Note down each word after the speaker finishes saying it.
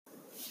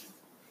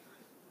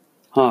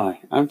Hi,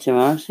 I'm Tim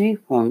Archie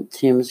from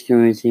Tim's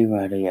Community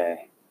Radio.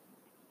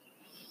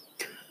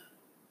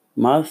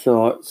 My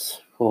thoughts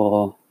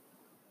for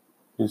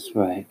this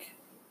week.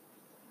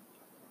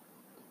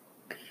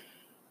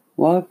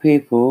 Why are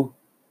people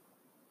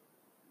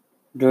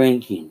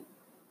drinking,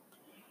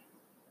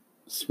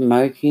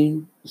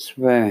 smoking,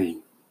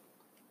 swearing,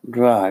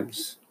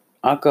 drugs,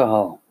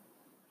 alcohol,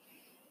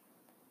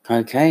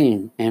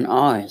 cocaine, and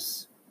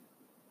ice?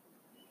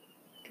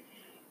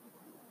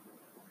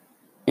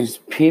 Is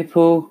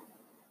people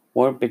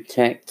want to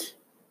protect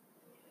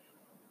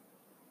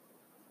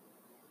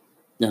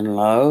the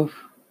love,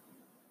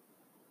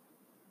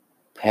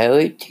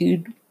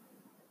 purity,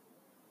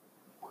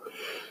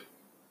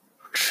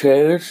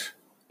 cherish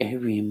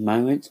every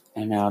moment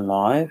in our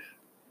life?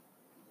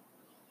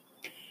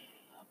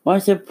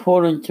 What's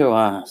important to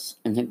us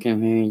in the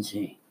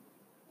community?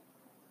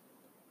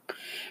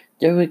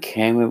 Do we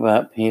care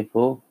about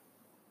people,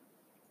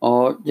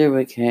 or do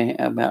we care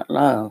about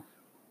love?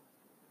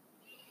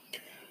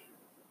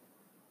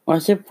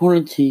 What's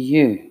important to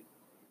you?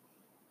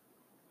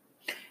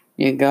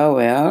 You go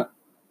out,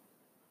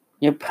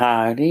 you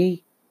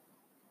party,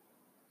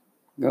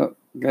 go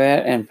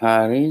out and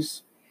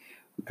parties,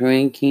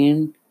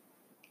 drinking,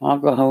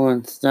 alcohol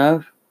and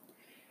stuff.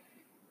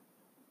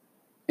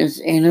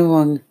 Is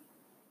anyone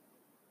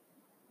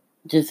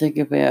to think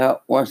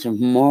about what's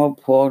more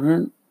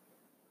important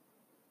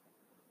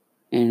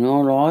in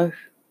your life?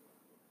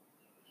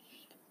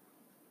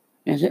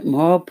 Is it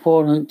more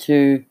important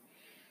to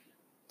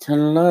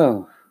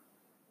love?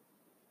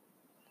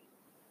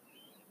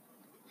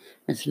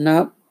 It's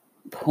not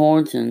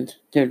important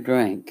to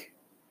drink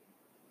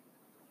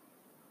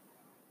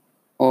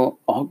or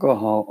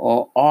alcohol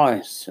or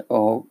ice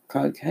or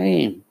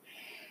cocaine.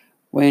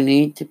 We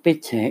need to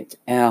protect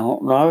our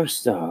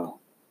lifestyle.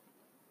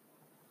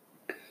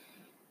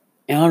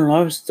 Our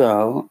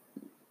lifestyle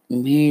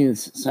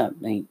means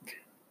something.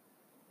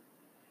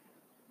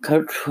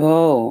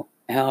 Control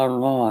our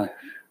life.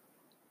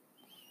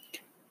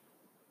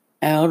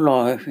 Our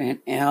life and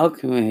our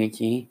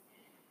community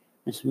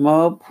is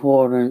more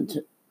important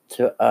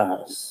to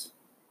us.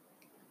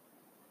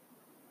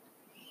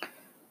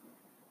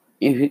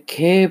 If you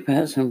care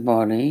about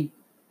somebody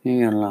who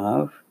you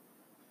love,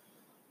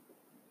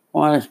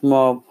 what is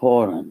more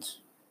important?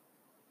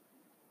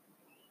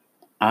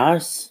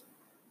 Us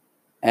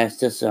as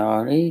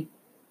society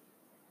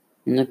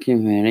in the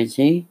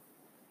community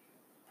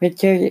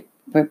protect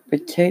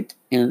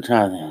each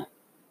other.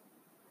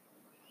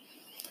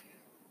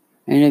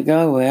 And to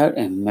go out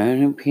and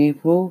murder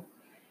people,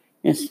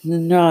 it's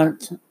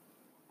not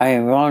a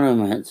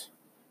ornament.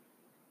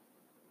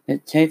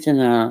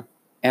 Protecting our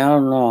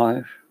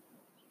life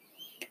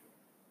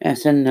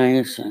as a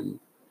nation.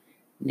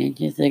 Need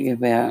to think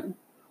about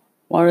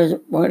what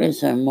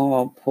is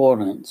more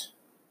important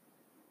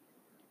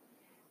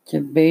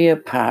to be a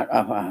part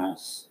of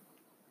us.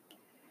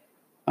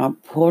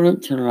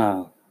 Important to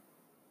love.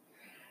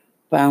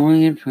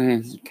 Family and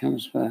friends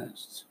comes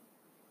first.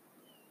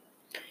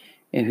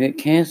 If you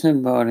care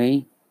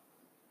somebody,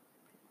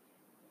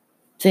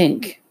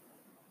 think.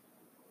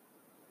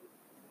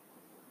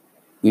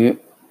 You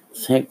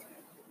think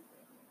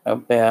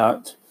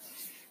about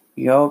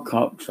your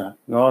culture,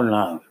 your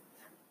love,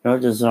 your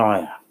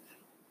desire.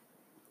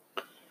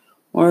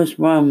 What is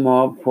one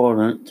more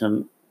important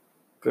to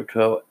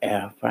control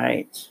our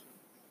fate?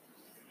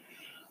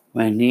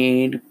 We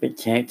need to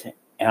protect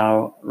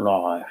our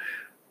life.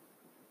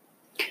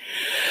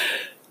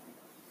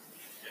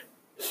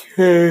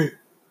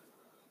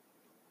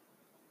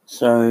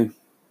 So,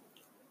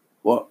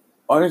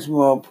 what is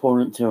more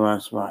important to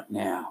us right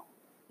now?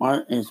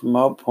 What is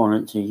more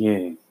important to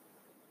you?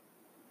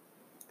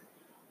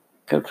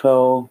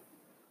 Control,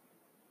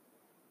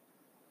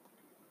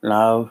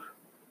 love,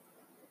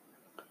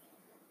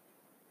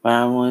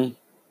 family,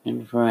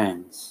 and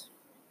friends.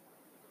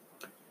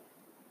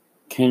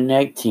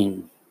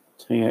 Connecting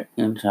to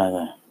each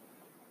other.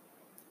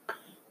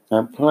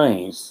 So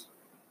please,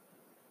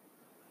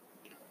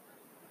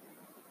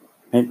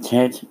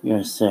 protect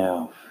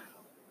yourself.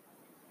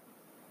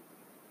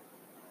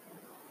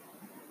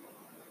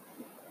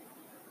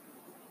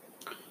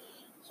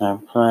 So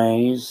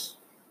please,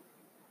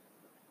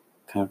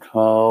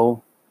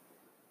 control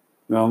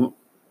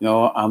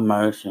your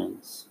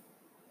emotions.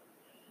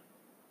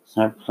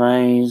 So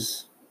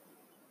please,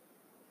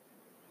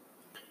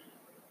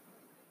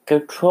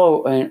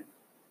 control in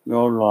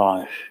your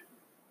life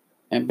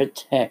and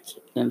protect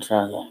each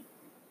other.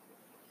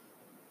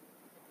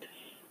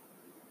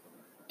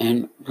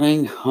 And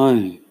bring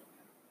home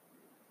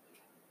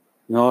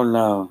your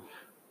loved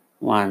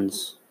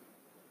ones.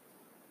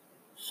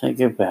 Think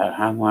about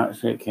how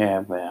much you care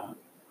about.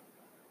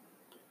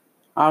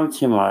 I'm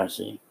Tim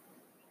Archie,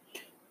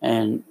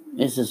 and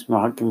this is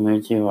my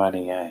community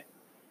radio.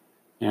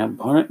 An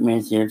important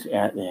message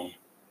out there.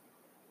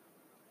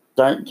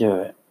 Don't do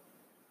it.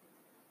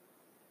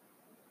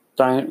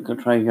 Don't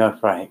control your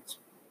fate.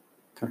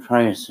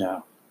 Control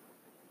yourself.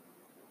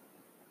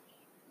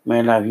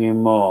 May love you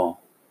more.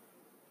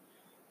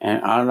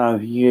 And I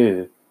love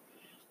you,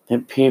 the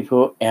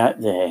people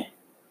out there.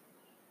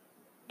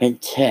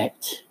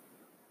 Protect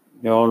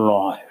your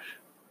life.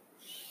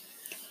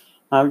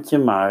 I'm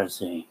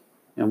Timothy,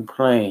 and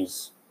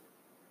please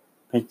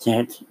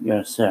protect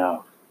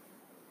yourself.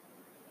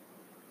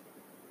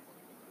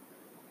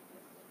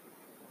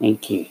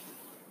 Thank you.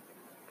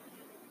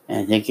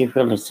 And thank you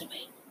for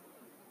listening.